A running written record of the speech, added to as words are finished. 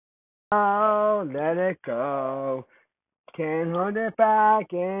Oh, let it go. Can't hold it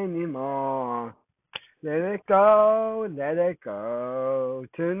back anymore. Let it go, let it go.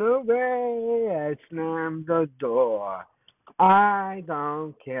 Turn away and slam the door. I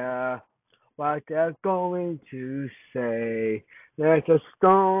don't care what they're going to say. Let the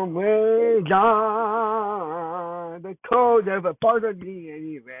storm rage on. The cold never bothered me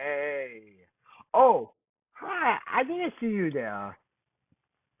anyway. Oh, hi, I didn't see you there.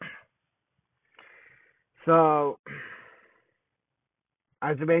 So,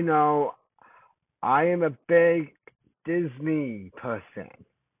 as you may know, I am a big Disney person.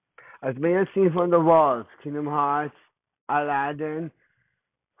 As may have seen from the walls, Kingdom Hearts, Aladdin.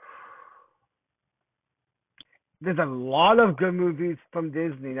 There's a lot of good movies from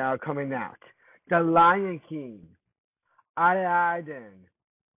Disney now coming out. The Lion King, Aladdin,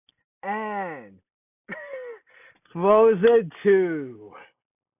 and Frozen 2.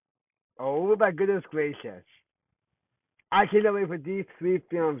 Oh my goodness gracious. I cannot wait for these three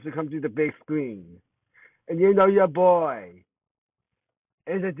films to come to the big screen. And you know your boy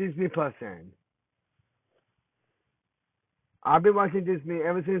is a Disney person. I've been watching Disney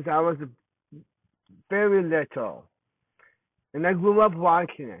ever since I was very little. And I grew up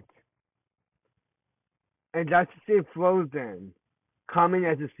watching it. And just to see Frozen coming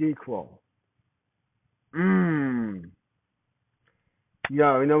as a sequel. Mmm.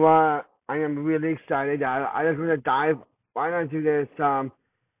 Yo, you know what? I am really excited. I just want to dive right onto this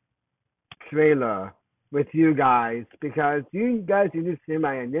trailer with you guys because you guys need to see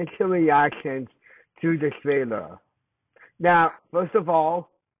my initial reactions to the trailer. Now, first of all,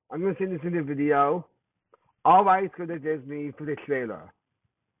 I'm going to send this in the video. All rights go to Disney for the trailer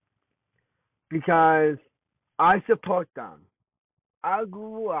because I support them. I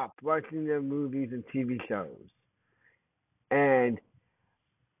grew up watching their movies and TV shows, and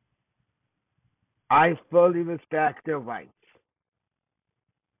I fully respect their rights.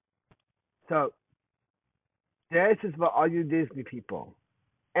 So, this is for all you Disney people.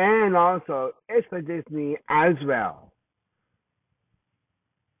 And also, it's for Disney as well.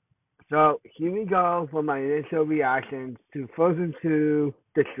 So, here we go for my initial reactions to Frozen 2,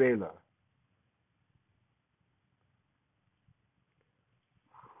 the trailer.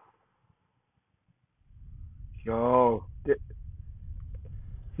 Yo, this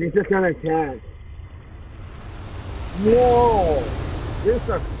is kind of intense. Whoa! This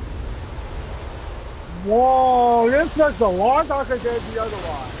is Whoa, this looks a lot darker than the other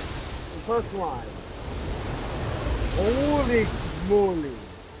one. The first one. Holy moly.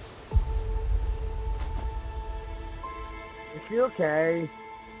 Is she okay?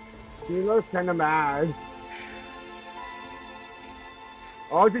 She looks kinda mad.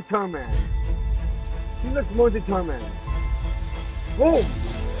 Or determined. She looks more determined. Boom!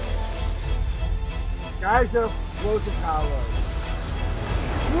 Guys have explosive powers.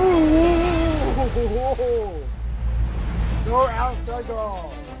 Whoa! Go outside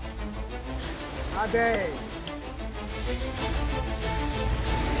goal. My day.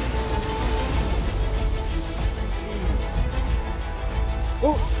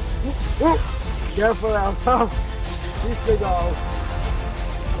 Oh, careful Elsa. She's the goal.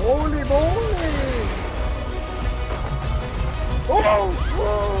 Holy moly! Oh,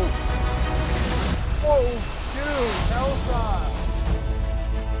 whoa! Oh, dude, Elsa.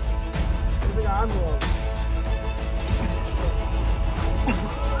 I'm wrong.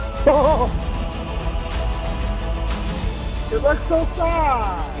 Oh, it looks so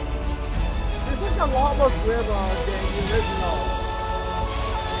sad. This is a lot more grimmer than the original.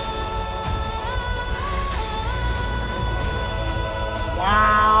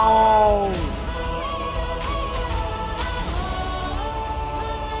 Wow.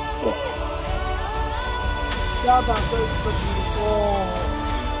 That was so beautiful.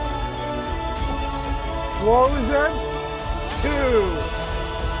 Frozen 2.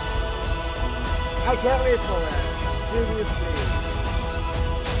 I can't wait for it. Seriously.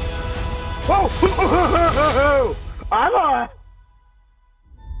 Whoa! I'm on!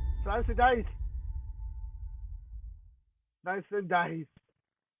 Slice and dice. Slice and dice.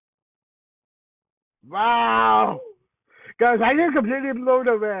 Wow! Guys, I get completely blown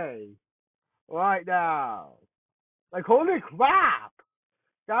away right now. Like, holy crap!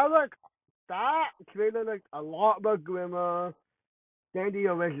 That trailer looked a lot more grimmer than the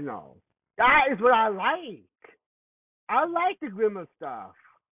original. That is what I like. I like the grimmer stuff.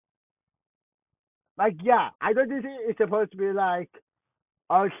 Like, yeah, I know this is supposed to be like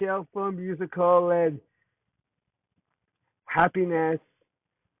a cheerful musical and happiness.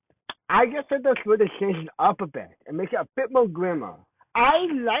 I guess that that's where they change it up a bit and make it a bit more grimmer. I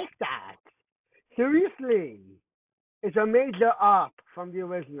like that. Seriously. It's a major up from the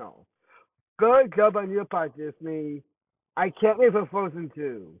original. Good job on your part, Disney. I can't wait for Frozen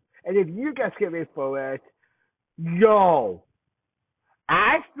 2. And if you guys can't wait for it, yo,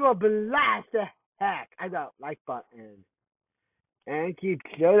 I still blast the heck I got like button. And keep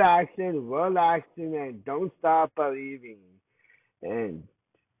relaxing, and don't stop believing. And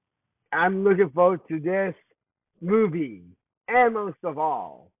I'm looking forward to this movie. And most of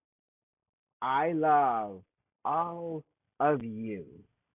all, I love all of you.